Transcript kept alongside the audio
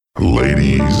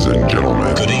Ladies and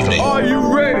gentlemen. Good evening. Are you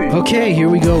ready? Okay, here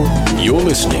we go. You're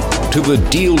listening to the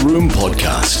Deal Room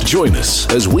Podcast. Join us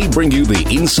as we bring you the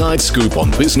inside scoop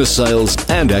on business sales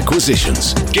and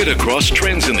acquisitions. Get across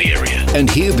trends in the area and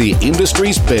hear the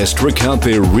industry's best recount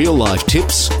their real-life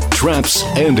tips, traps,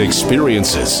 and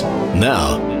experiences.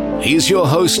 Now, here's your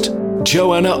host,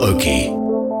 Joanna Oakey.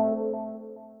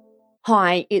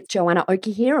 Hi, it's Joanna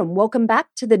Oakey here, and welcome back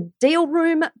to the Deal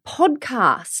Room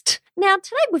Podcast. Now,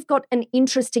 today we've got an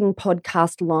interesting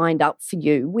podcast lined up for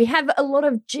you. We have a lot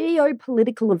of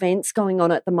geopolitical events going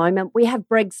on at the moment. We have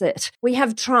Brexit, we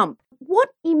have Trump. What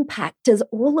impact does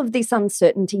all of this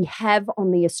uncertainty have on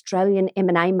the Australian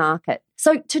M&A market?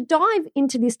 So to dive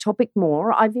into this topic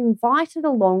more, I've invited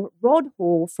along Rod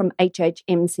Hall from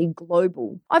HHMC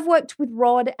Global. I've worked with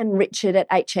Rod and Richard at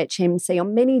HHMC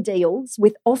on many deals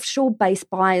with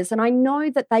offshore-based buyers, and I know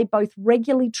that they both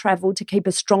regularly travel to keep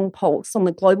a strong pulse on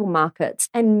the global markets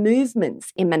and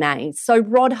movements M&A. So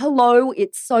Rod, hello.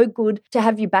 It's so good to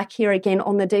have you back here again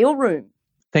on the Deal Room.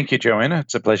 Thank you, Joanna.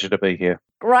 It's a pleasure to be here.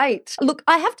 Great. Look,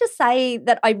 I have to say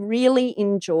that I really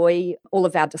enjoy all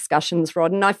of our discussions,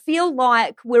 Rod, and I feel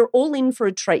like we're all in for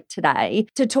a treat today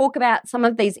to talk about some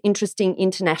of these interesting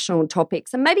international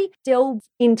topics and maybe delve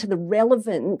into the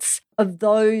relevance of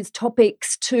those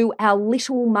topics to our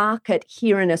little market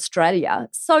here in Australia.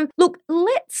 So, look,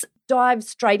 let's dive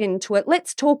straight into it.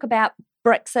 Let's talk about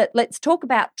Brexit. Let's talk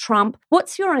about Trump.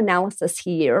 What's your analysis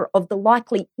here of the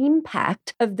likely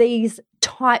impact of these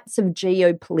types of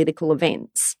geopolitical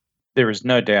events? There is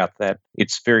no doubt that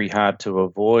it's very hard to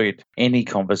avoid any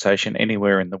conversation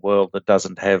anywhere in the world that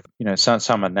doesn't have,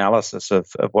 some analysis of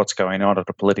what's going on at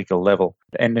a political level.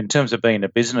 And in terms of being a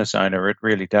business owner, it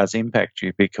really does impact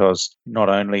you because not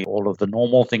only all of the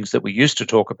normal things that we used to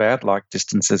talk about, like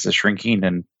distances are shrinking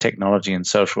and technology and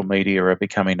social media are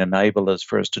becoming enablers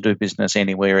for us to do business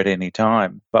anywhere at any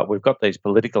time, but we've got these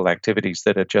political activities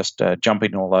that are just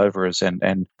jumping all over us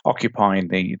and occupying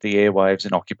the airwaves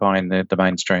and occupying the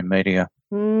mainstream media.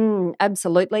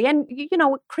 Absolutely. And,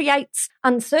 it creates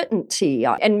uncertainty.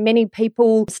 And many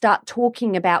people start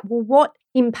talking about, well, what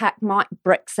impact might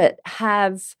Brexit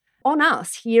have on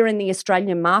us here in the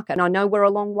Australian market? And I know we're a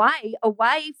long way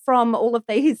away from all of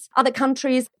these other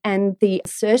countries and the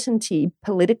certainty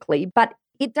politically, but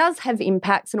it does have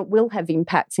impacts and it will have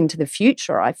impacts into the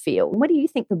future, I feel. What do you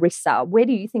think the risks are? Where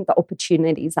do you think the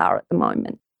opportunities are at the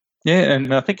moment? Yeah,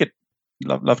 and I think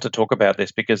love to talk about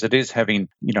this because it is having,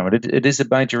 it is a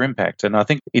major impact. And I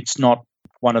think it's not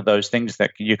one of those things that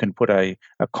you can put a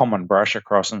common brush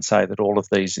across and say that all of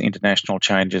these international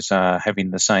changes are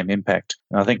having the same impact.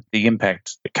 And I think the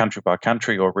impact country by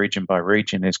country or region by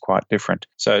region is quite different.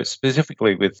 So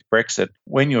specifically with Brexit,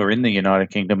 when you're in the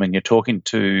United Kingdom and you're talking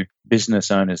to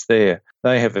business owners there,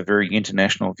 they have a very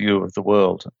international view of the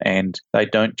world and they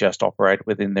don't just operate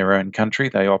within their own country.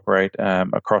 They operate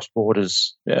across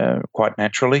borders quite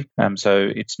naturally.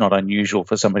 So it's not unusual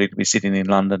for somebody to be sitting in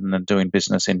London and doing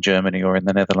business in Germany or in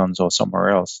the Netherlands or somewhere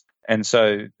else. And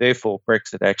so, therefore,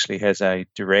 Brexit actually has a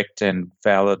direct and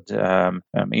valid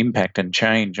impact and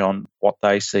change on what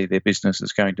they see their business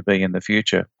is going to be in the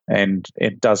future. And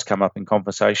it does come up in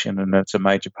conversation, and it's a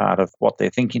major part of what they're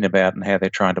thinking about and how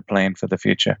they're trying to plan for the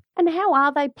future. And how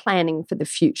are they planning for the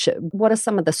future? What are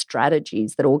some of the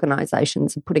strategies that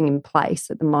organisations are putting in place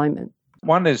at the moment?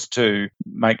 One is to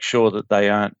make sure that they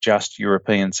aren't just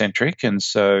European-centric, and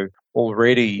so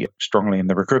already strongly in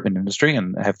the recruitment industry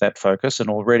and have that focus. And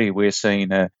already we're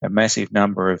seeing a massive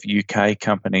number of UK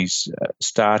companies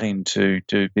starting to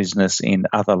do business in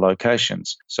other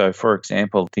locations. So, for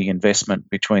example, the investment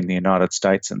between the United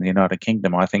States and the United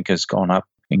Kingdom, I think, has gone up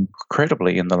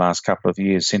incredibly in the last couple of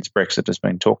years since Brexit has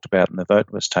been talked about and the vote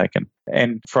was taken.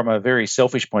 And from a very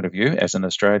selfish point of view, as an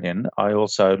Australian, I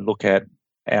also look at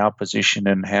our position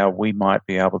and how we might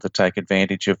be able to take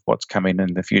advantage of what's coming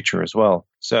in the future as well.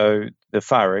 So the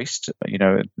Far East,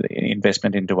 the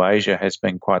investment into Asia has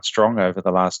been quite strong over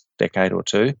the last decade or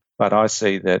two, but I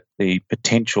see that the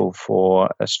potential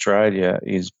for Australia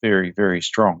is very, very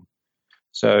strong.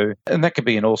 So, and that could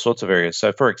be in all sorts of areas.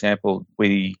 So, for example,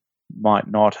 we might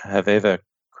not have ever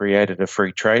created a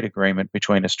free trade agreement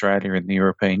between Australia and the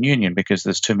European Union because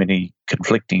there's too many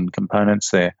conflicting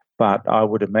components there. But I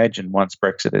would imagine once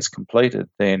Brexit is completed,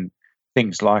 then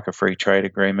things like a free trade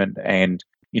agreement and,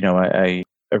 a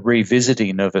a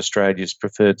revisiting of Australia's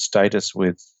preferred status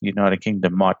with the United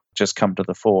Kingdom might just come to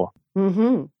the fore.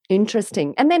 Mm-hmm.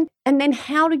 Interesting. And then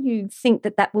how do you think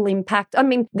that will impact? I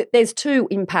mean, there's two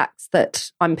impacts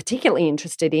that I'm particularly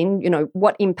interested in.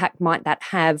 What impact might that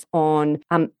have on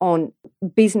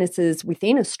businesses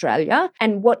within Australia,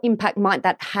 and what impact might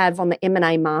that have on the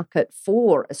M&A market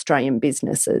for Australian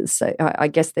businesses? So I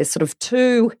guess there's sort of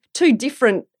two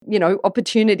different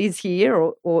opportunities here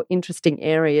or interesting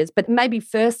areas. But maybe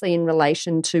firstly, in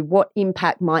relation to what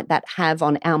impact might that have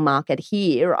on our market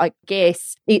here, I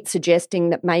guess it's suggesting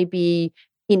that maybe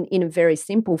in a very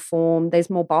simple form, there's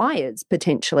more buyers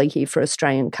potentially here for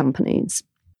Australian companies.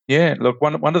 Yeah, look,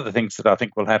 one of the things that I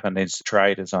think will happen is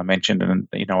trade, as I mentioned, and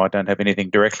I don't have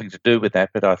anything directly to do with that,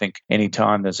 but I think any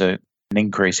time there's an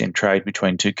increase in trade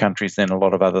between two countries, then a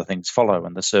lot of other things follow,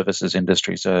 and the services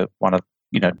industries are one of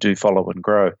do follow and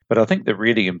grow. But I think the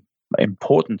really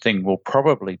important thing will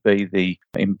probably be the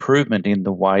improvement in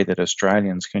the way that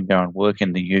Australians can go and work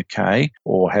in the UK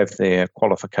or have their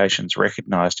qualifications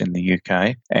recognised in the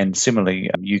UK, and similarly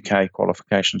UK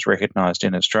qualifications recognised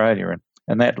in Australia.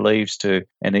 And that leads to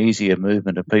an easier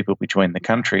movement of people between the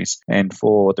countries. And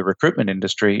for the recruitment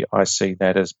industry, I see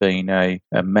that as being a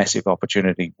massive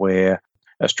opportunity where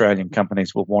Australian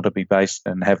companies will want to be based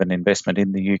and have an investment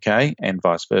in the UK, and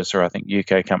vice versa. I think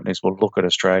UK companies will look at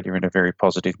Australia in a very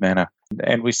positive manner.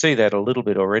 And we see that a little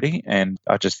bit already, and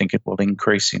I just think it will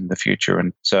increase in the future.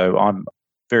 And so I'm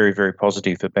very, very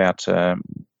positive about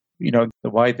the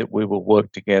way that we will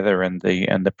work together and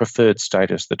the preferred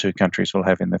status the two countries will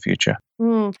have in the future.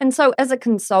 And so as a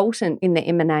consultant in the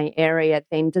M&A area,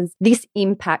 then does this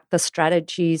impact the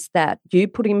strategies that you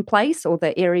put in place or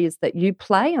the areas that you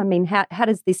play? I mean, how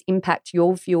does this impact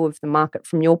your view of the market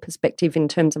from your perspective in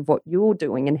terms of what you're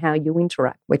doing and how you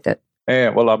interact with it? Yeah,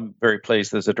 well, I'm very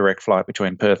pleased there's a direct flight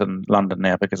between Perth and London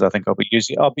now, because I think I'll be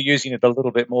using it a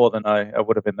little bit more than I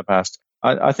would have in the past.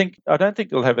 I don't think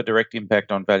it'll have a direct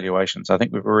impact on valuations. I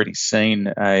think we've already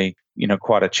seen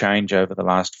quite a change over the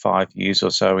last 5 years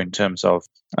or so in terms of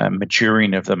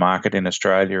maturing of the market in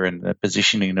Australia and the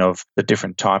positioning of the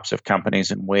different types of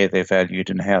companies and where they're valued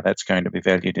and how that's going to be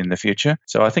valued in the future.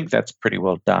 So I think that's pretty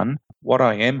well done. What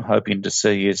I am hoping to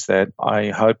see is that I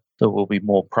hope there will be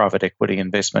more private equity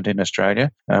investment in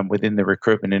Australia. Within the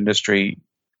recruitment industry,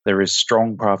 there is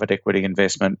strong private equity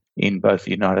investment in both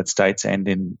the United States and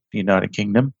in the United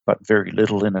Kingdom, but very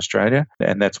little in Australia.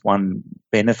 And that's one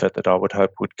benefit that I would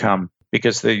hope would come,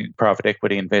 because the private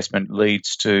equity investment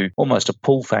leads to almost a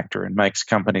pull factor and makes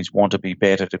companies want to be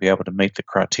better to be able to meet the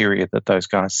criteria that those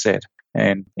guys set.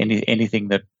 And anything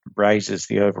that raises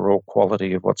the overall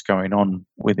quality of what's going on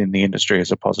within the industry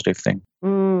is a positive thing.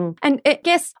 And I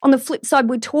guess on the flip side,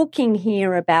 we're talking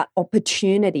here about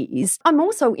opportunities. I'm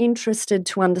also interested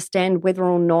to understand whether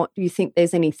or not you think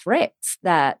there's any threats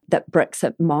that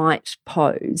Brexit might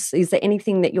pose. Is there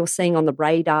anything that you're seeing on the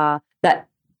radar that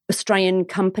Australian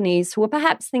companies who are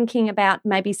perhaps thinking about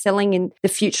maybe selling in the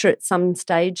future at some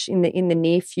stage in the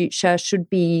near future should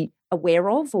be aware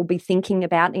of or be thinking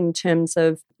about in terms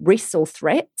of risks or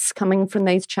threats coming from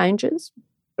these changes?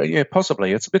 Yeah,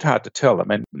 possibly. It's a bit hard to tell. I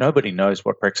mean, nobody knows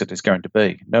what Brexit is going to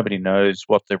be. Nobody knows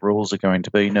what the rules are going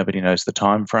to be. Nobody knows the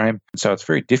time frame. So it's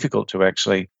very difficult to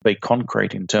actually be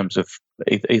concrete in terms of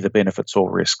either benefits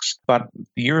or risks. But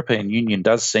the European Union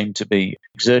does seem to be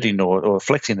exerting or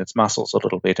flexing its muscles a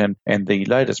little bit. And the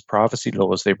latest privacy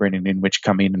laws they're bringing in, which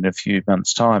come in a few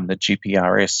months' time, the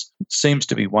GPRS, seems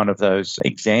to be one of those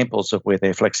examples of where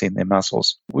they're flexing their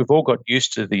muscles. We've all got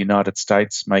used to the United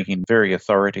States making very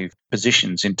authoritative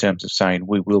positions in terms of saying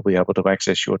we will be able to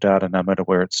access your data no matter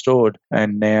where it's stored.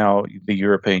 And now the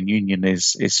European Union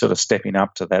is sort of stepping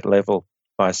up to that level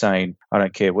by saying, I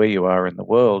don't care where you are in the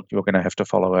world, you're going to have to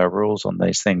follow our rules on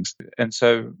these things. And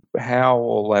so how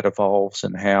all that evolves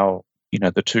and how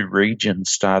the two regions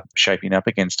start shaping up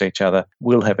against each other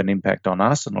will have an impact on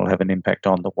us, and will have an impact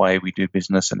on the way we do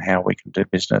business and how we can do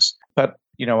business. But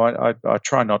I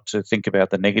try not to think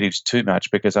about the negatives too much,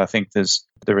 because I think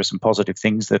there are some positive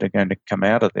things that are going to come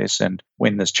out of this, and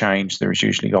when there's change, there is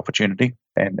usually opportunity,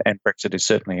 and Brexit is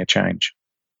certainly a change.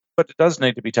 But it does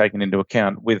need to be taken into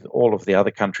account with all of the other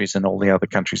countries, and all the other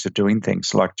countries are doing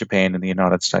things like Japan and the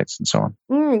United States and so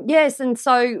on. Yes, and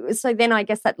so then I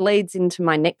guess that leads into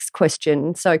my next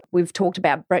question. So we've talked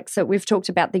about Brexit, we've talked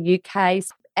about the UK.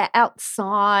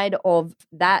 Outside of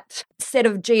that set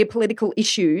of geopolitical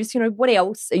issues, what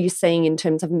else are you seeing in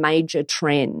terms of major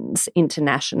trends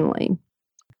internationally?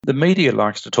 The media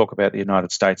likes to talk about the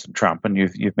United States and Trump, and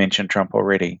you've mentioned Trump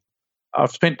already.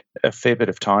 I've spent a fair bit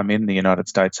of time in the United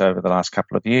States over the last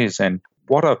couple of years, and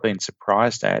what I've been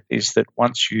surprised at is that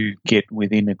once you get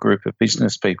within a group of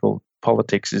business people,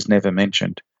 politics is never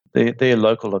mentioned. Their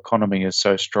local economy is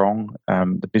so strong,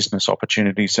 the business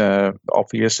opportunities are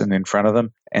obvious and in front of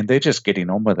them, and they're just getting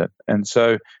on with it. And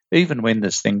so even when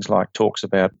there's things like talks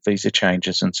about visa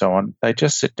changes and so on, they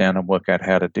just sit down and work out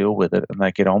how to deal with it, and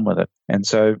they get on with it. And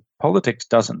so politics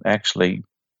doesn't actually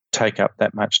take up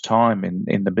that much time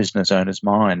in the business owner's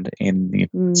mind in the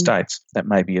United States. That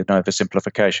may be an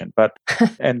oversimplification, but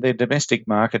and their domestic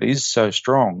market is so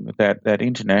strong that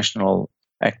international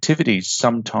activities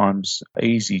sometimes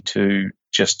easy to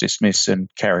just dismiss and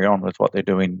carry on with what they're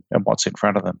doing and what's in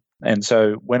front of them. And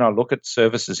so when I look at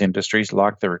services industries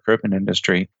like the recruitment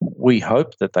industry, we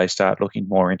hope that they start looking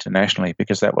more internationally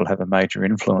because that will have a major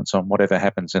influence on whatever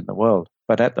happens in the world.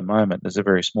 But at the moment, there's a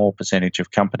very small percentage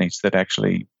of companies that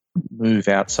actually move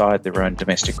outside their own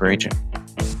domestic region.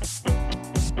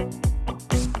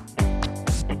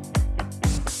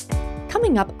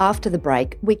 Coming up after the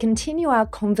break, we continue our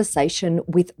conversation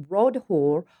with Rod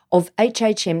Hoare of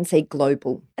HHMC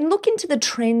Global and look into the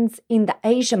trends in the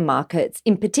Asian markets,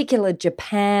 in particular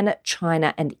Japan,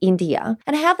 China and India,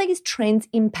 and how these trends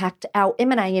impact our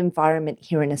M&A environment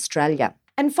here in Australia.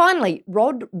 And finally,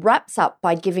 Rod wraps up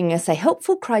by giving us a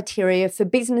helpful criteria for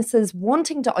businesses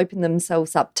wanting to open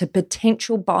themselves up to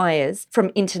potential buyers from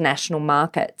international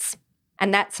markets.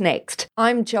 And that's next.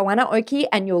 I'm Joanna Oakey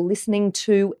and you're listening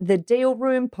to the Deal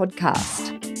Room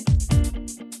podcast.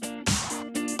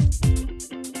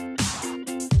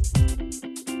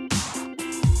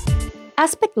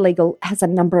 Aspect Legal has a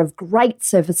number of great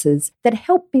services that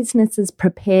help businesses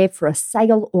prepare for a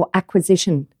sale or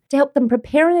acquisition, to help them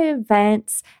prepare in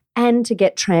advance and to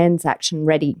get transaction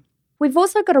ready. We've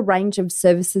also got a range of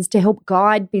services to help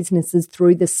guide businesses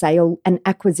through the sale and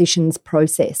acquisitions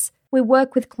process. We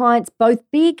work with clients both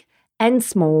big and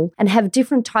small and have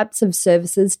different types of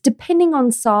services depending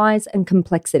on size and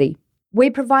complexity. We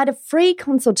provide a free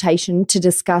consultation to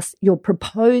discuss your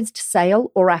proposed sale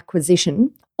or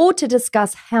acquisition, or to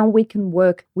discuss how we can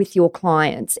work with your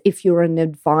clients if you're an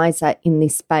advisor in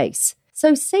this space.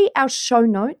 So see our show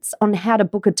notes on how to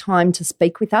book a time to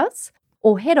speak with us,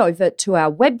 or head over to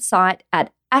our website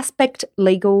at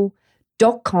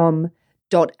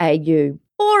aspectlegal.com.au.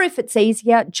 Or if it's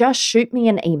easier, just shoot me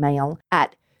an email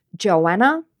at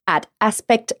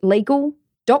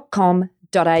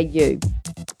joanna@aspectlegal.com.au.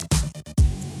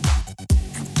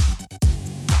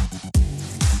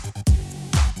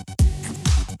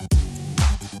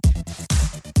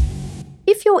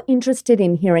 If you're interested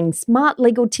in hearing smart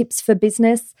legal tips for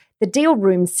business, the Deal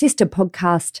Room's sister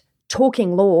podcast,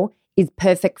 Talking Law, is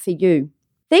perfect for you.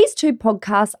 These two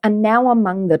podcasts are now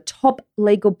among the top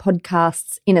legal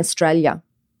podcasts in Australia.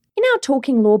 In our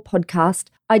Talking Law podcast,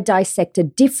 I dissect a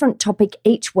different topic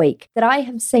each week that I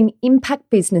have seen impact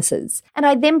businesses, and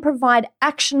I then provide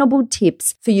actionable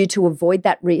tips for you to avoid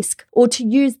that risk or to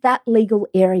use that legal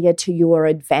area to your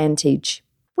advantage.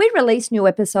 We release new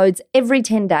episodes every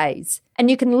 10 days, and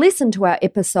you can listen to our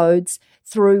episodes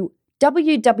through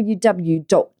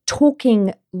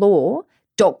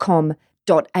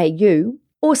www.talkinglaw.com.au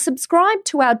or subscribe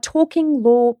to our Talking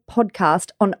Law podcast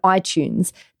on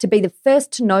iTunes to be the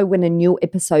first to know when a new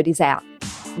episode is out.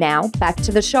 Now, back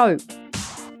to the show.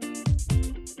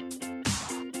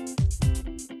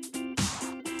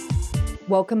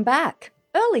 Welcome back.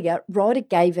 Earlier, Rod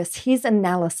gave us his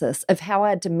analysis of how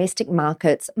our domestic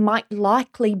markets might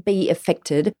likely be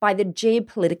affected by the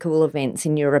geopolitical events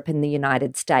in Europe and the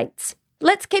United States.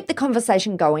 Let's keep the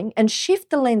conversation going and shift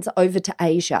the lens over to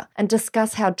Asia and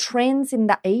discuss how trends in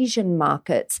the Asian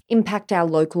markets impact our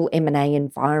local M&A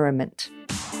environment.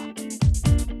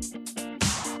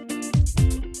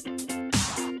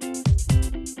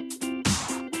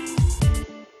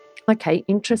 Okay,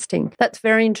 interesting. That's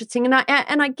very interesting. And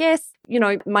I guess,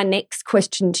 my next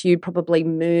question to you probably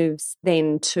moves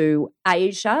then to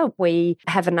Asia. We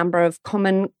have a number of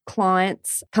common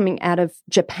clients coming out of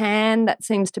Japan. That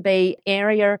seems to be an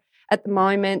area at the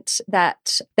moment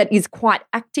that is quite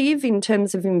active in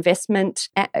terms of investment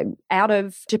out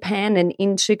of Japan and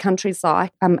into countries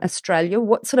like Australia.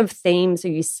 What sort of themes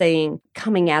are you seeing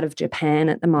coming out of Japan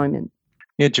at the moment?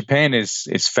 Yeah, Japan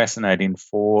is fascinating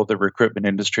for the recruitment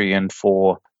industry and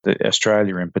for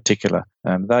Australia in particular.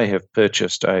 They have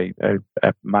purchased a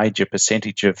major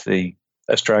percentage of the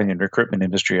Australian recruitment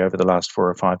industry over the last 4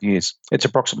 or 5 years. It's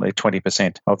approximately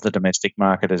 20% of the domestic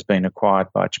market has been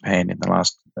acquired by Japan in the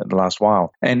last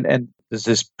while. And there's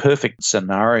this perfect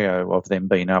scenario of them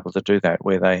being able to do that,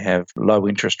 where they have low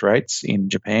interest rates in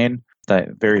Japan. They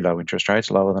very low interest rates,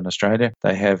 lower than Australia.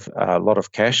 They have a lot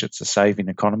of cash. It's a saving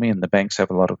economy, and the banks have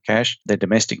a lot of cash. Their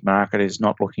domestic market is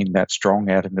not looking that strong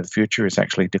out into the future. It's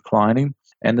actually declining.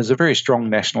 And there's a very strong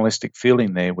nationalistic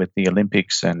feeling there with the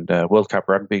Olympics and World Cup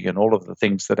rugby and all of the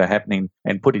things that are happening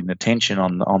and putting attention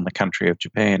on the country of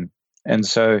Japan. And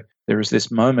so there is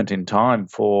this moment in time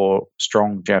for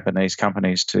strong Japanese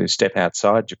companies to step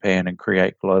outside Japan and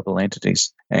create global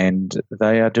entities. And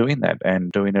they are doing that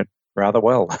and doing it rather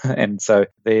well. And so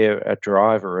they're a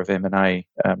driver of M&A,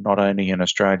 not only in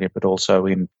Australia, but also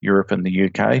in Europe and the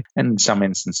UK, and in some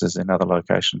instances in other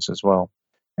locations as well.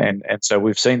 And so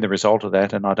we've seen the result of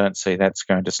that, and I don't see that's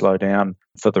going to slow down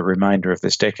for the remainder of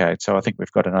this decade. So I think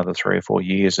we've got another 3 or 4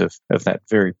 years of that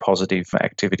very positive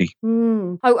activity.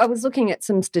 I was looking at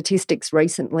some statistics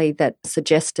recently that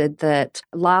suggested that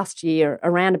last year,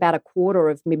 around about a quarter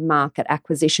of mid-market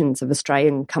acquisitions of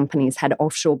Australian companies had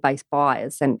offshore-based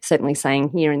buyers, and certainly saying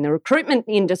here in the recruitment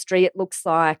industry, it looks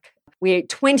like we're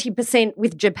 20%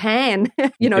 with Japan,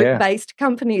 based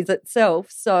companies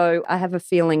itself. So I have a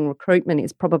feeling recruitment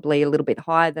is probably a little bit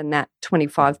higher than that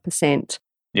 25%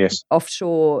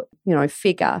 offshore,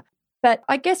 figure. But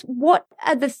I guess what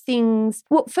are the things?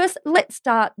 Well, first, let's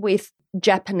start with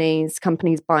Japanese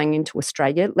companies buying into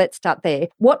Australia. Let's start there.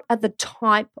 What are the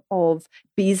type of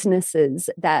businesses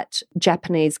that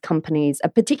Japanese companies are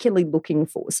particularly looking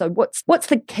for? So what's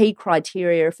the key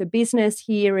criteria if a business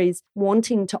here is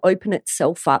wanting to open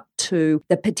itself up to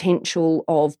the potential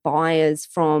of buyers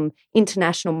from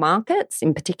international markets,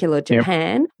 in particular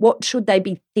Japan? What should they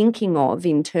be thinking of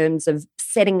in terms of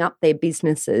setting up their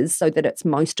businesses so that it's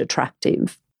most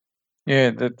attractive?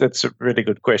 Yeah, that's a really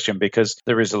good question, because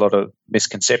there is a lot of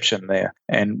misconception there.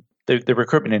 And the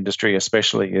recruitment industry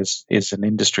especially is an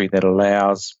industry that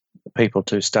allows people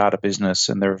to start a business,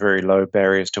 and there are very low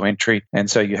barriers to entry. And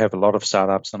so you have a lot of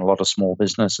startups and a lot of small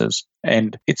businesses.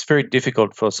 And it's very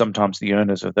difficult for sometimes the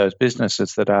owners of those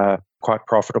businesses that are quite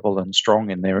profitable and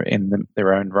strong in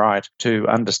their own right to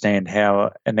understand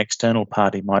how an external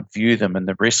party might view them, and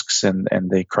the risks and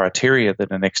the criteria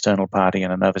that an external party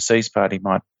and an overseas party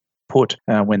might put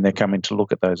when they're coming to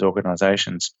look at those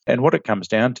organisations. And what it comes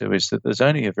down to is that there's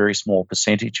only a very small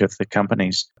percentage of the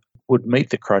companies would meet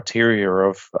the criteria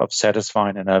of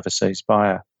satisfying an overseas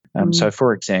buyer. So,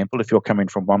 for example, if you're coming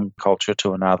from one culture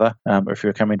to another, or if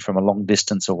you're coming from a long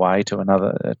distance away to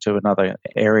another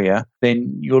area,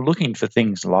 then you're looking for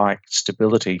things like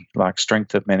stability, like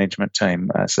strength of management team,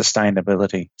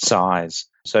 sustainability, size.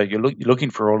 So you're looking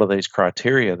for all of these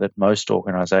criteria that most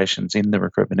organisations in the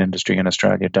recruitment industry in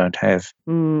Australia don't have.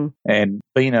 And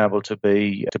being able to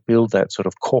build that sort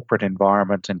of corporate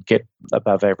environment and get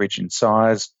above average in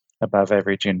size, above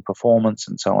average in performance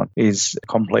and so on is a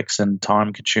complex and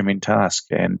time-consuming task.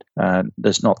 And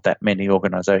there's not that many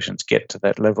organisations get to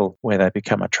that level where they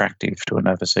become attractive to an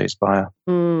overseas buyer.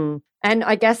 And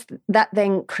I guess that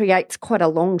then creates quite a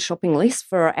long shopping list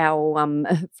for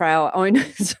our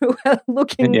owners who are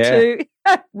looking to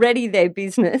ready their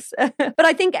business. But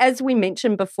I think, as we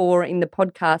mentioned before in the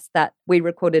podcast that we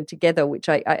recorded together, which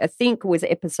I think was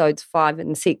episodes 5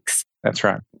 and 6. That's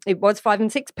right. It was 5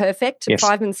 and 6, perfect. Yes.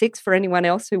 5 and 6 for anyone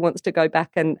else who wants to go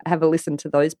back and have a listen to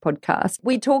those podcasts.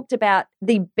 We talked about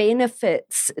the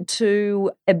benefits to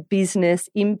a business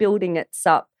in building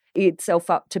itself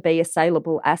up to be a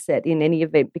saleable asset in any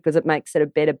event, because it makes it a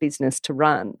better business to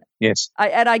run. Yes.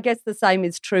 And I guess the same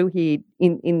is true here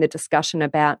in the discussion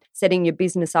about setting your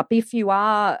business up. If you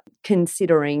are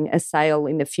considering a sale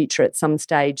in the future at some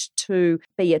stage to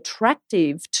be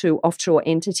attractive to offshore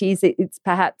entities, it's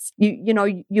perhaps,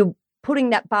 you're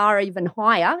putting that bar even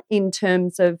higher in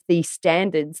terms of the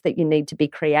standards that you need to be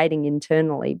creating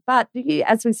internally. But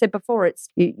as we said before, it's,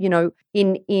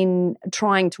 in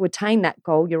trying to attain that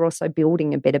goal, you're also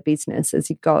building a better business as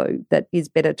you go that is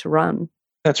better to run.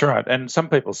 That's right. And some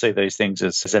people see these things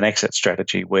as an exit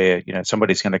strategy where,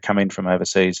 somebody's going to come in from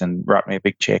overseas and write me a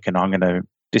big check and I'm going to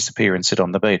disappear and sit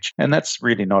on the beach. And that's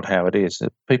really not how it is.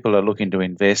 People are looking to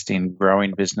invest in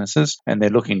growing businesses, and they're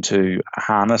looking to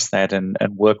harness that and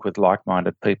work with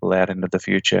like-minded people out into the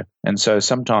future. And so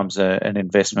sometimes an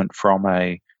investment from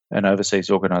an overseas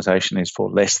organisation is for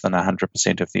less than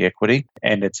 100% of the equity,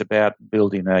 and it's about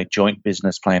building a joint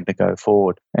business plan to go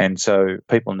forward. And so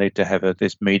people need to have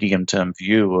this medium-term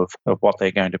view of what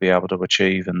they're going to be able to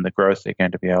achieve and the growth they're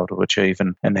going to be able to achieve,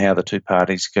 and how the two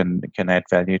parties can add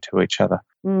value to each other.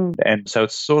 And so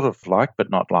it's sort of like,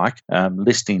 but not like,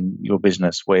 listing your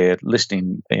business, where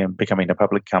listing, becoming a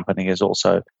public company is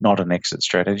also not an exit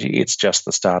strategy. It's just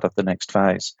the start of the next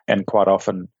phase. And quite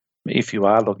often, if you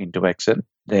are looking to exit,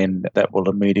 then that will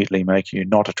immediately make you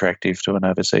not attractive to an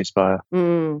overseas buyer.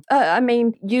 I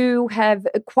mean, you have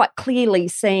quite clearly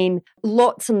seen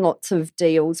lots and lots of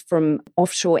deals from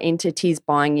offshore entities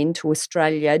buying into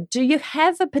Australia. Do you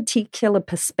have a particular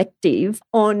perspective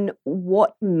on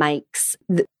what makes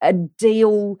a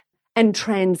deal and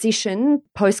transition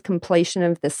post-completion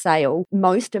of the sale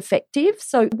most effective?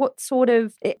 So what sort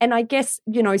of, and I guess,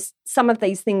 some of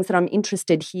these things that I'm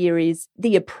interested here is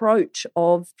the approach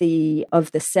of the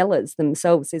sellers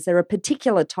themselves. Is there a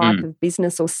particular type of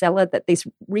business or seller that this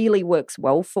really works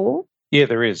well for? Yeah,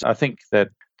 there is. I think that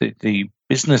the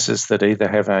businesses that either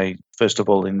have first of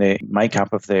all, in their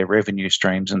makeup of their revenue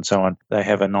streams and so on, they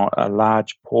have a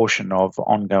large portion of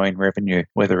ongoing revenue,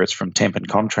 whether it's from temp and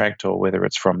contract or whether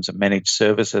it's from some managed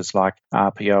services like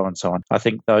RPO and so on. I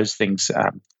think those things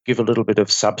give a little bit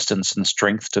of substance and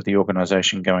strength to the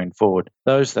organisation going forward.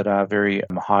 Those that are very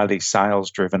highly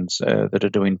sales-driven, that are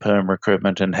doing perm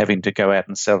recruitment and having to go out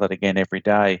and sell it again every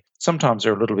day, sometimes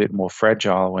are a little bit more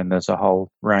fragile when there's a whole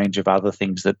range of other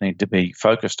things that need to be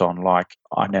focused on, like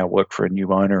I now work for a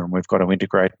new owner and we've got to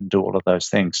integrate and do all of those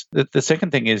things. The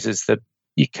second thing is that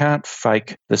you can't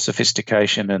fake the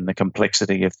sophistication and the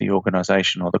complexity of the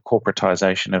organisation or the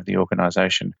corporatisation of the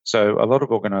organisation. So a lot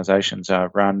of organisations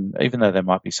are run, even though they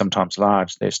might be sometimes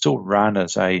large, they're still run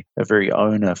as a very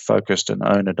owner-focused and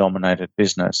owner-dominated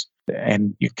business.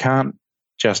 And you can't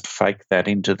just fake that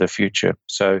into the future.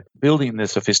 So building the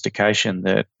sophistication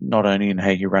that not only in how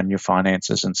you run your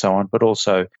finances and so on, but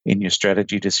also in your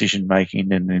strategy decision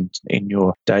making and in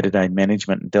your day-to-day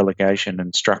management and delegation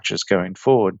and structures going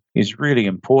forward is really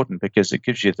important, because it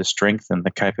gives you the strength and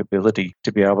the capability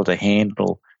to be able to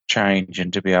handle change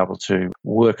and to be able to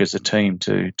work as a team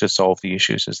to solve the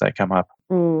issues as they come up.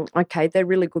 Okay, they're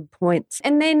really good points.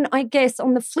 And then I guess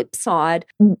on the flip side,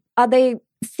 are there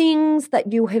things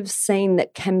that you have seen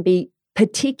that can be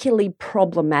particularly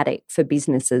problematic for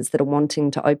businesses that are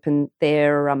wanting to open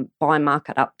their buy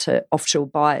market up to offshore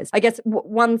buyers? I guess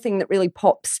one thing that really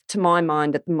pops to my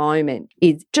mind at the moment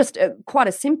is just quite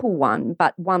a simple one,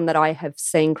 but one that I have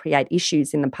seen create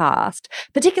issues in the past,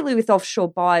 particularly with offshore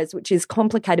buyers, which is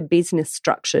complicated business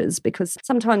structures, because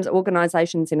sometimes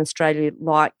organisations in Australia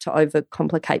like to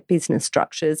overcomplicate business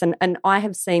structures, and I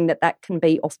have seen that can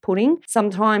be off-putting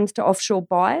sometimes to offshore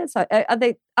buyers. Are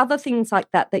there other things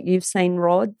like that you've seen,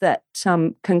 Rod, that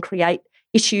can create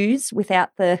issues without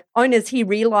the owners here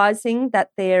realising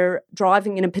that they're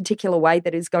driving in a particular way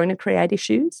that is going to create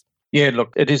issues? Yeah,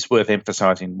 look, it is worth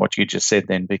emphasising what you just said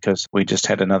then, because we just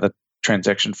had another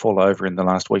transaction fall over in the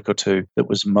last week or two that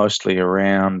was mostly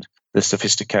around the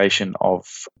sophistication of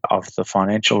the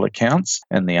financial accounts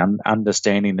and the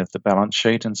understanding of the balance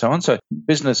sheet and so on. So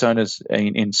business owners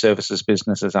in services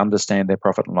businesses understand their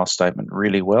profit and loss statement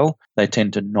really well. They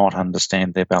tend to not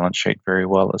understand their balance sheet very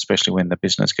well, especially when the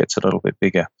business gets a little bit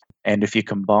bigger. And if you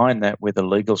combine that with a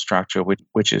legal structure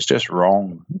which is just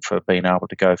wrong for being able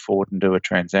to go forward and do a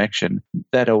transaction,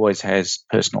 that always has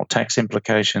personal tax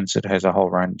implications. It has a whole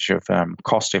range of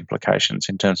cost implications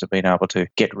in terms of being able to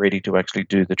get ready to actually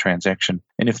do the transaction.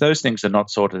 And if those things are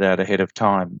not sorted out ahead of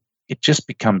time, it just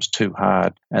becomes too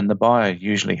hard. And the buyer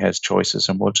usually has choices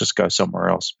and will just go somewhere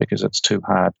else because it's too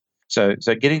hard. So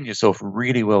getting yourself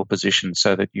really well positioned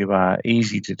so that you are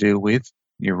easy to deal with,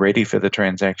 you're ready for the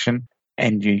transaction,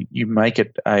 and you make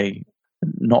it a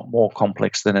not more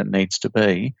complex than it needs to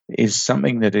be, is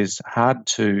something that is hard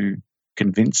to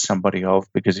convince somebody of,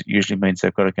 because it usually means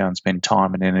they've got to go and spend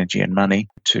time and energy and money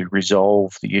to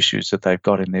resolve the issues that they've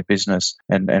got in their business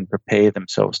and prepare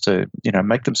themselves to,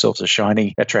 make themselves a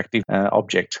shiny, attractive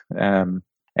object.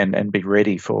 And be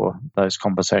ready for those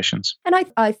conversations. And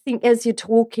I think as you're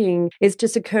talking, it's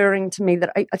just occurring to me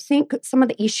that I think some of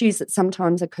the issues that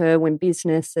sometimes occur when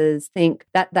businesses think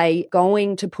that they're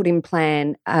going to put in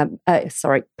place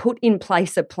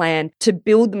a plan to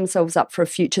build themselves up for a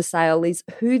future sale is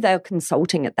who they're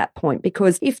consulting at that point.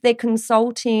 Because if they're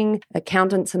consulting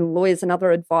accountants and lawyers and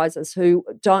other advisors who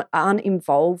aren't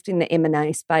involved in the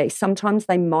M&A space, sometimes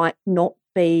they might not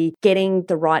be getting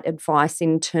the right advice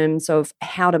in terms of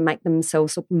how to make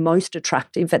themselves look most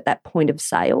attractive at that point of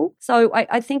sale. So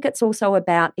I think it's also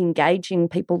about engaging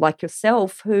people like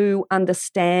yourself who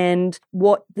understand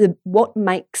what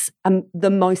makes the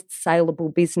most saleable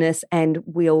business and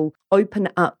will open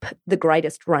up the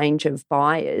greatest range of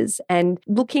buyers, and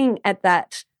looking at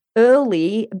that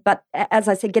early, but as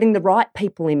I said, getting the right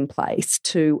people in place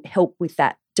to help with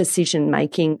that decision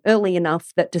making early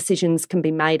enough that decisions can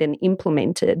be made and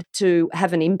implemented to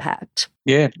have an impact.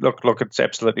 Yeah, look, it's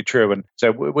absolutely true, and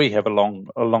so we have a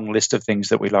long list of things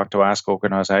that we like to ask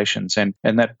organisations, and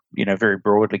that very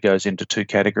broadly goes into two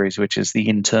categories, which is the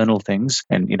internal things,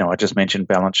 and I just mentioned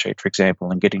balance sheet, for example,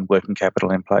 and getting working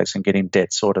capital in place, and getting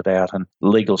debt sorted out, and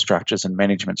legal structures, and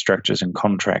management structures, and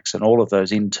contracts, and all of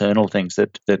those internal things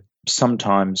that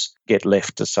sometimes get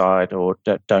left aside or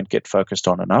don't get focused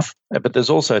on enough. But there's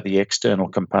also the external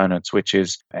components, which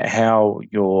is how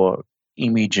your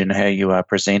image and how you are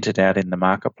presented out in the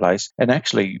marketplace, and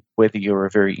actually whether you're a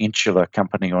very insular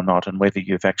company or not, and whether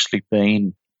you've actually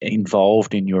been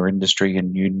involved in your industry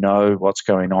and what's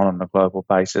going on a global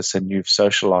basis, and you've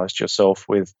socialized yourself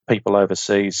with people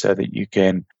overseas so that you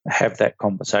can have that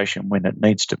conversation when it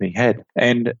needs to be had.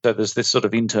 And so there's this sort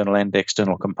of internal and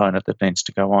external component that needs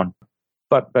to go on.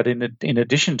 But in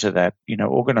addition to that,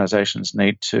 organisations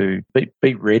need to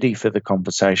be ready for the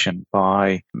conversation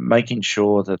by making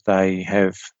sure that they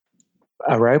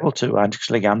are able to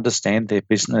actually understand their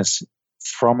business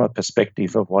from a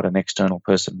perspective of what an external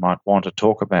person might want to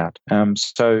talk about.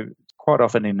 So quite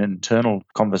often in an internal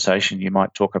conversation, you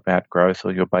might talk about growth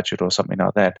or your budget or something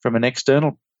like that. From an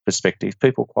external perspective,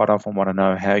 people quite often want to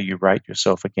know how you rate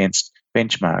yourself against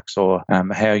benchmarks, or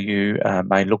how you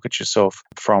may look at yourself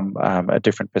from a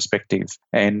different perspective.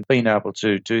 And being able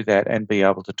to do that and be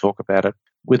able to talk about it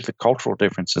with the cultural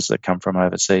differences that come from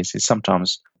overseas is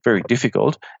sometimes very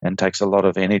difficult and takes a lot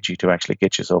of energy to actually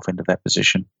get yourself into that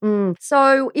position.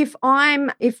 So if I'm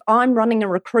running a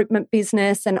recruitment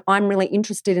business and I'm really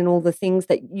interested in all the things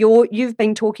that you've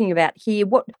been talking about here,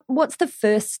 what's the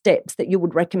first steps that you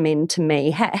would recommend to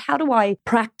me? How do I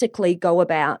practically go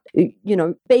about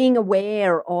being aware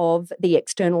of the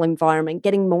external environment,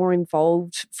 getting more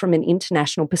involved from an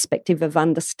international perspective of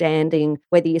understanding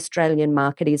where the Australian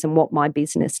market is and what my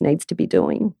business needs to be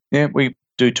doing? Yeah, we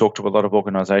do talk to a lot of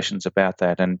organisations about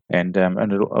that, and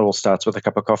it all starts with a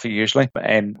cup of coffee usually,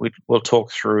 and we'll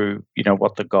talk through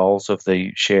what the goals of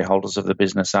the shareholders of the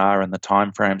business are and the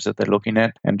timeframes that they're looking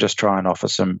at, and just try and offer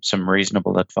some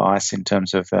reasonable advice in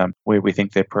terms of where we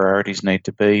think their priorities need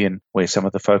to be and where some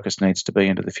of the focus needs to be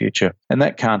into the future. And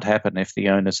that can't happen if the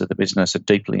owners of the business are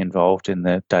deeply involved in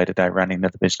the day-to-day running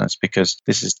of the business, because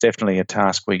this is definitely a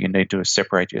task where you need to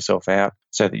separate yourself out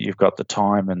so that you've got the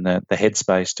time and the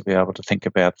headspace to be able to think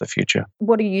about the future.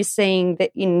 What are you seeing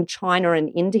that in China and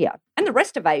India and the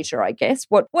rest of Asia, I guess?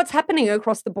 What's happening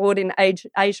across the board in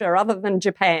Asia other than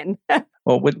Japan?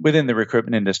 Well, within the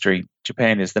recruitment industry,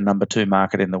 Japan is the number 2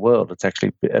 market in the world. It's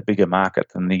actually a bigger market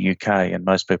than the UK, and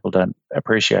most people don't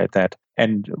appreciate that.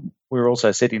 And we're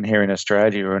also sitting here in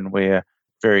Australia, and we're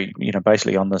very,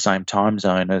 basically on the same time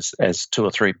zone as 2 or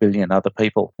 3 billion other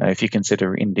people, if you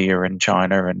consider India and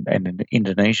China and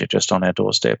Indonesia just on our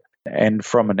doorstep. And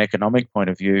from an economic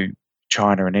point of view,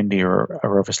 China and India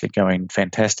are obviously going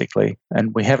fantastically,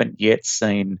 and we haven't yet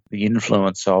seen the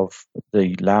influence of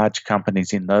the large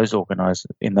companies in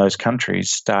those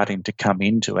countries starting to come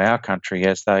into our country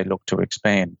as they look to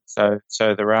expand. So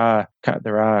there are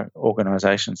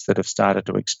organisations that have started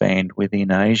to expand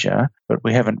within Asia, but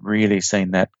we haven't really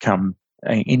seen that come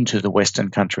into the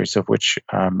Western countries, of which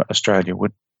Australia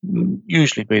would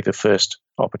usually be the first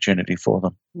opportunity for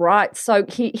them. Right. So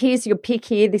here's your pick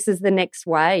here. This is the next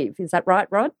wave. Is that right,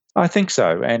 Rod? I think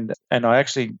so. And I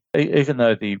actually, even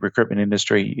though the recruitment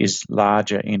industry is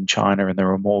larger in China and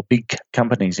there are more big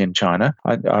companies in China,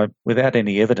 I without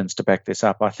any evidence to back this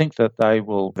up, I think that they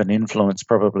will have an influence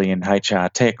probably in HR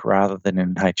tech rather than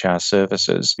in HR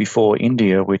services before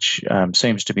India, which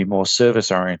seems to be more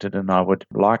service oriented. And I would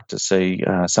like to see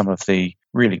some of the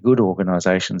really good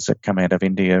organisations that come out of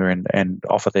India and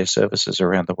offer their services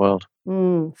around the world.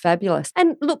 Fabulous.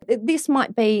 And look, this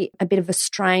might be a bit of a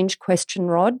strange question,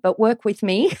 Rod, but work with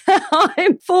me.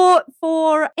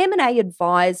 For M&A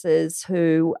advisors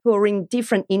who are in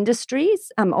different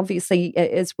industries, obviously,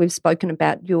 as we've spoken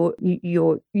about,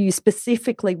 you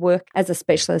specifically work as a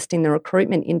specialist in the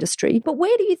recruitment industry, but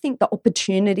where do you think the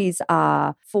opportunities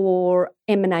are for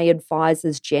M&A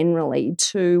advisors generally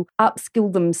to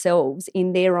upskill themselves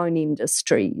in their own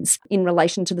industries in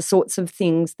relation to the sorts of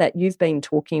things that you've been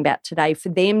talking about today, for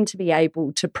them to be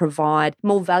able to provide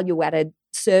more value-added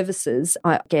services,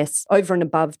 I guess, over and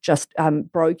above just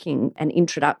broking and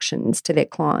introductions to their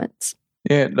clients?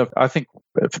 Yeah, look, I think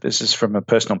this is from a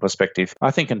personal perspective.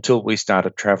 I think until we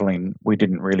started traveling, we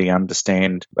didn't really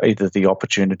understand either the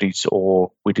opportunities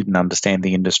or we didn't understand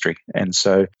the industry. And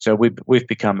so we've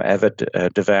become avid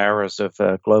devourers of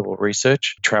global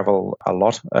research, travel a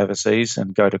lot overseas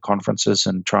and go to conferences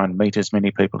and try and meet as many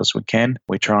people as we can.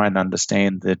 We try and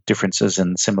understand the differences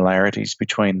and similarities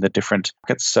between the different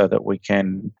markets so that we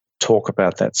can talk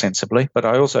about that sensibly. But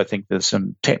I also think there's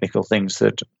some technical things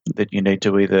that you need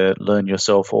to either learn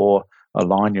yourself or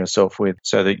align yourself with,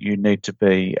 so that you need to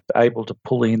be able to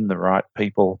pull in the right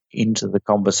people into the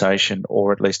conversation,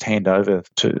 or at least hand over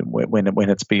to when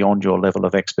it's beyond your level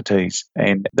of expertise.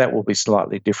 And that will be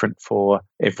slightly different for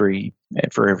every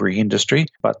industry.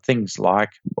 But things like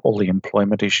all the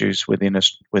employment issues within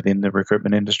the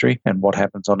recruitment industry and what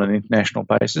happens on an international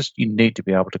basis, you need to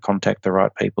be able to contact the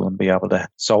right people and be able to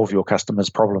solve your customer's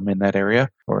problem in that area,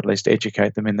 or at least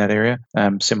educate them in that area.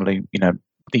 Similarly,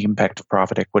 the impact of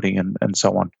private equity and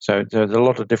so on. So there's a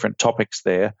lot of different topics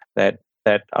there that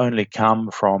only come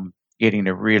from getting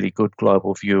a really good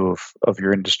global view of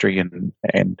your industry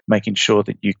and making sure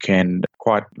that you can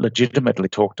quite legitimately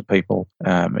talk to people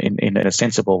in a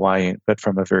sensible way, but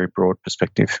from a very broad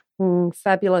perspective.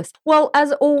 Fabulous. Well,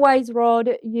 as always,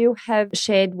 Rod, you have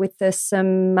shared with us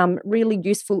some really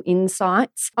useful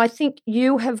insights. I think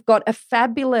you have got a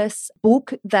fabulous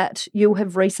book that you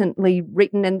have recently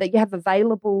written and that you have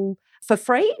available for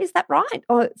free. Is that right?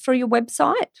 Or through your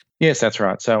website? Yes, that's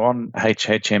right. So on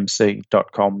hhmc.com.au,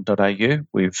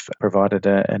 we've provided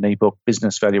an ebook,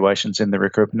 Business Valuations in the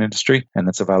Recruitment Industry, and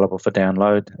it's available for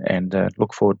download, and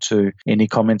look forward to any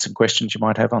comments and questions you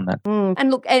might have on that. And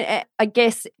look, I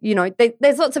guess,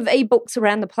 there's lots of ebooks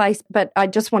around the place, but I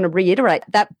just want to reiterate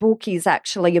that book is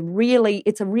actually a really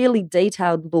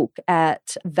detailed look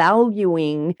at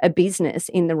valuing a business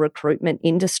in the recruitment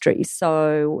industry.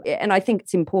 So, and I think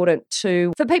it's important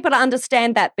for people to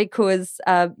understand that because,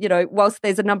 whilst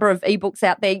there's a number of ebooks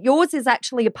out there, yours is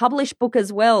actually a published book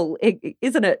as well,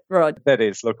 isn't it, Rod? That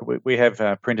is. Look, we have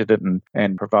printed it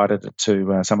and provided it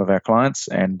to some of our clients,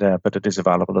 but it is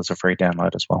available as a free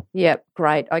download as well. Yeah,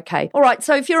 great. Okay. All right.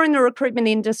 So if you're in the recruitment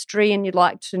industry and you'd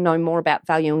like to know more about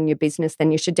valuing your business,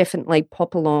 then you should definitely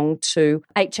pop along to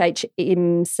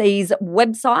HHMC's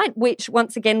website, which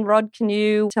once again, Rod, can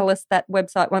you tell us that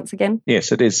website once again?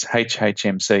 Yes, it is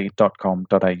hhmc.com.au.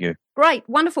 Great.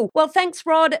 Wonderful. Well, thanks,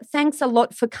 Rod. Thanks a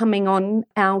lot for coming on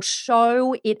our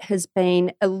show. It has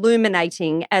been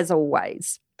illuminating as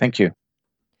always. Thank you.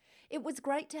 It was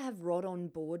great to have Rod on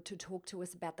board to talk to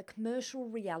us about the commercial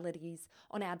realities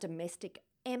on our domestic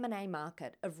M&A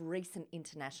market of recent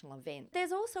international events.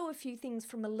 There's also a few things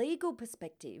from a legal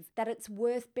perspective that it's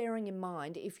worth bearing in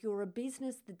mind if you're a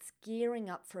business that's gearing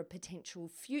up for a potential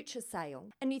future sale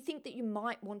and you think that you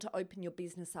might want to open your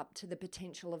business up to the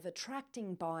potential of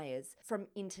attracting buyers from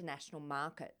international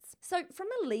markets. So from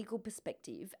a legal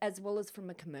perspective, as well as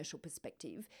from a commercial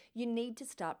perspective, you need to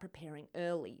start preparing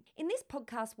early. In this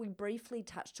podcast, we briefly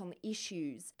touched on the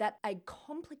issues that a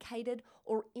complicated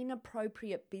or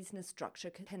inappropriate business structure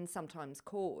can sometimes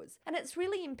cause. And it's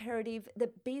really imperative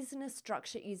that business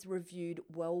structure is reviewed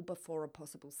well before a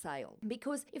possible sale.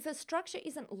 Because if a structure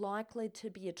isn't likely to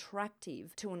be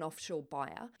attractive to an offshore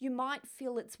buyer, you might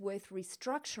feel it's worth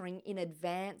restructuring in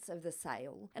advance of the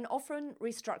sale. And often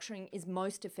restructuring is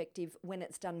most effective when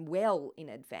it's done well in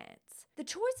advance. The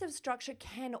choice of structure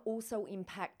can also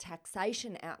impact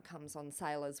taxation outcomes on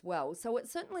sale as well. So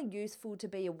it's certainly useful to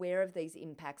be aware of these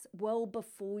impacts well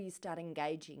before you start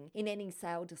engaging in any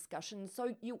sale discussion,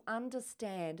 so you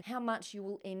understand how much you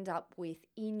will end up with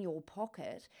in your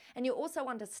pocket, and you also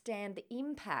understand the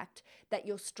impact that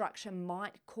your structure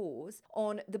might cause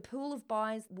on the pool of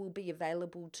buyers will be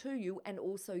available to you, and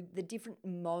also the different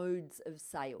modes of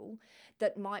sale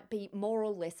that might be more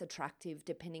or less attractive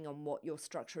depending on what your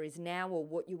structure is now or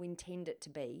what you intend it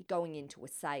to be going into a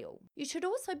sale. You should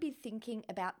also be thinking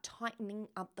about tightening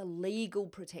up the legal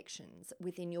protections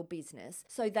within your business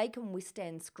so they can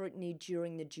withstand scrutiny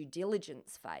during the due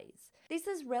diligence phase. This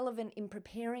is relevant in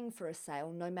preparing for a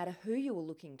sale no matter who you are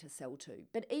looking to sell to,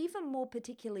 but even more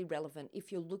particularly relevant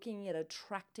if you're looking at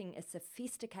attracting a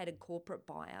sophisticated corporate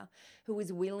buyer who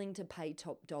is willing to pay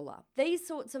top dollar. These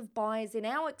sorts of buyers, in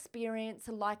our experience,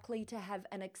 are likely to have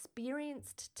an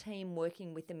experienced team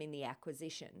working with them in the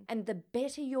acquisition. And the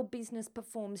better your business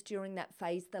performs during that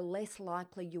phase, the less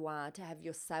likely you are to have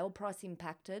your sale price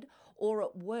impacted or,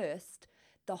 at worst,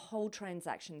 the whole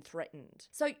transaction threatened.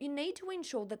 So you need to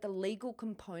ensure that the legal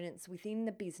components within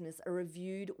the business are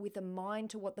reviewed with a mind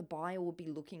to what the buyer will be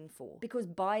looking for, because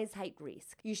buyers hate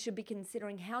risk. You should be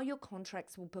considering how your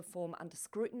contracts will perform under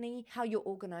scrutiny, how your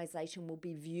organisation will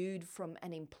be viewed from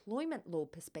an employment law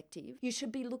perspective. You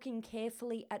should be looking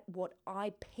carefully at what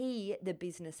IP the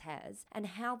business has and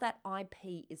how that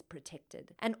IP is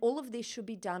protected. And all of this should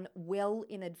be done well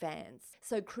in advance,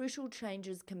 so crucial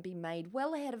changes can be made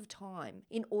well ahead of time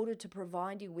in order to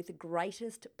provide you with the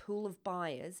greatest pool of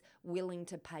buyers willing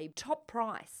to pay top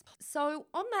price. So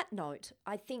on that note,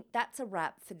 I think that's a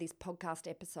wrap for this podcast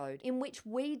episode, in which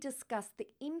we discuss the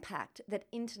impact that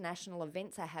international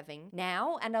events are having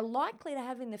now and are likely to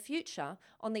have in the future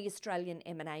on the Australian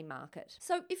M&A market.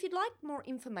 So if you'd like more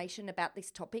information about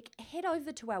this topic, head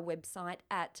over to our website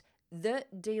at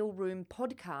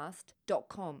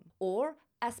thedealroompodcast.com or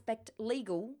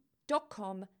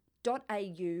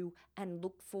aspectlegal.com.au and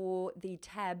look for the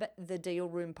tab The Deal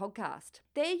Room Podcast.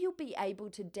 There you'll be able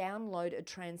to download a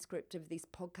transcript of this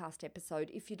podcast episode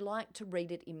if you'd like to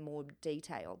read it in more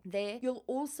detail. There you'll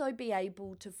also be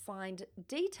able to find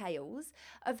details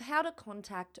of how to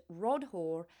contact Rod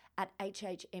Hoare at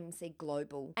HHMC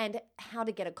Global and how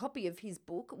to get a copy of his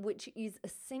book, which is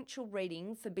essential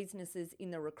reading for businesses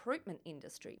in the recruitment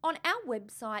industry. On our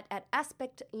website at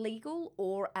Aspect Legal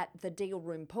or at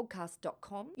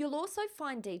thedealroompodcast.com, you'll also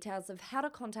find details of how to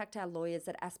contact our lawyers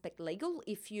at Aspect Legal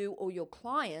if you or your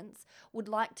clients would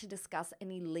like to discuss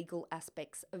any legal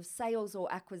aspects of sales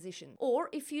or acquisition, or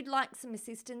if you'd like some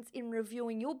assistance in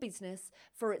reviewing your business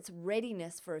for its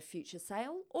readiness for a future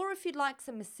sale, or if you'd like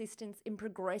some assistance in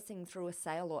progressing through a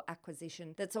sale or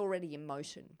acquisition that's already in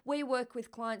motion. We work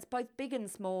with clients both big and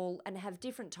small and have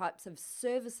different types of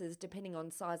services depending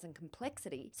on size and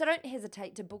complexity, so don't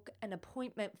hesitate to book an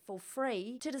appointment for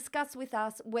free to discuss with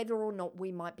us whether or not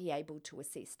we might be able to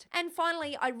assist. And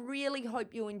finally, I really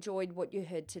hope you enjoyed what you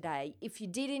heard today. If you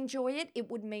did enjoy it, it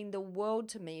would mean the world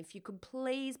to me if you could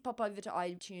please pop over to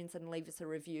iTunes and leave us a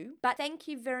review. But thank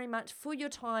you very much for your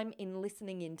time in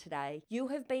listening in today. You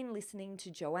have been listening to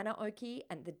Joanna Oakey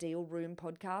and the Deal Room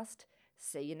Podcast.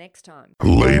 See you next time.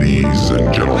 Ladies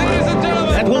and gentlemen.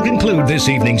 That will conclude this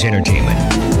evening's entertainment.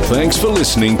 Thanks for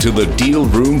listening to the Deal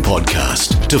Room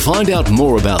Podcast. To find out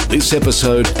more about this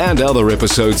episode and other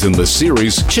episodes in the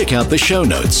series, check out the show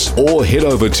notes or head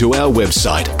over to our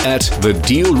website at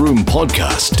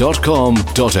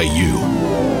thedealroompodcast.com.au.